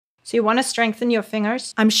So you want to strengthen your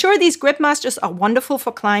fingers. I'm sure these grip masters are wonderful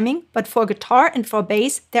for climbing, but for guitar and for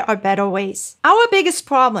bass, there are better ways. Our biggest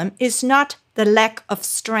problem is not the lack of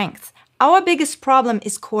strength. Our biggest problem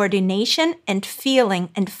is coordination and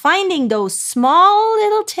feeling and finding those small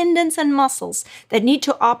little tendons and muscles that need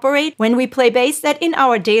to operate when we play bass that in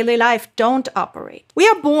our daily life don't operate. We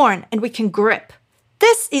are born and we can grip.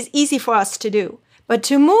 This is easy for us to do, but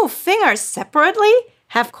to move fingers separately,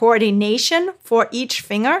 have coordination for each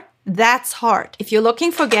finger, that's hard. If you're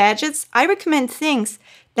looking for gadgets, I recommend things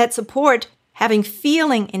that support having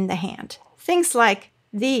feeling in the hand. Things like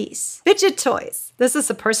these. Fidget toys. This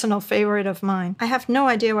is a personal favorite of mine. I have no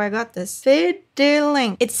idea where I got this.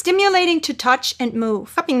 Fiddling. It's stimulating to touch and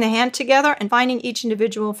move, cupping the hand together and finding each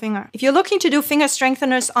individual finger. If you're looking to do finger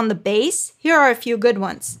strengtheners on the bass, here are a few good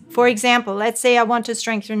ones. For example, let's say I want to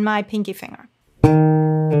strengthen my pinky finger.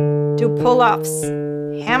 Do pull-offs.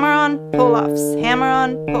 Hammer on, pull-offs. Hammer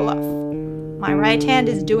on, pull-off. My right hand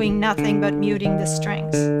is doing nothing but muting the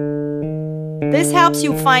strings. This helps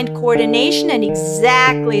you find coordination and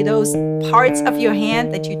exactly those parts of your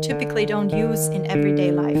hand that you typically don't use in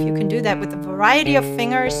everyday life. You can do that with a variety of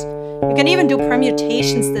fingers. You can even do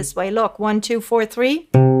permutations this way. Look, 1, 2, 4, 3.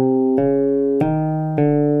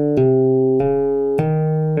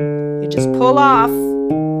 You just pull off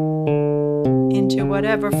into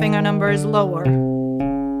whatever finger number is lower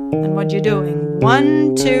than what you're doing.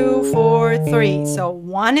 1, 2, 4, 3. So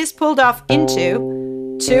 1 is pulled off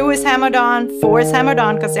into, 2 is hammered on, 4 is hammered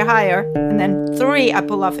on because they're higher, and then 3 I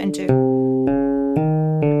pull off into.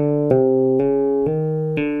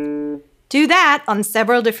 Do that on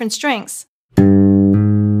several different strings.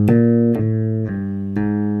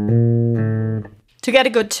 To get a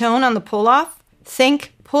good tone on the pull-off,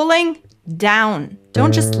 think pulling down.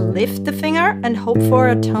 Don't just lift the finger and hope for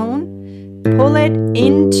a tone. Pull it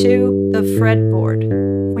into the fretboard.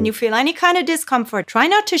 When you feel any kind of discomfort, try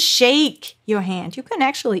not to shake your hand. You can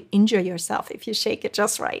actually injure yourself if you shake it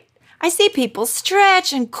just right. I see people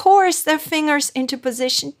stretch and coerce their fingers into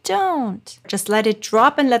position. Don't. Just let it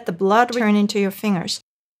drop and let the blood turn into your fingers.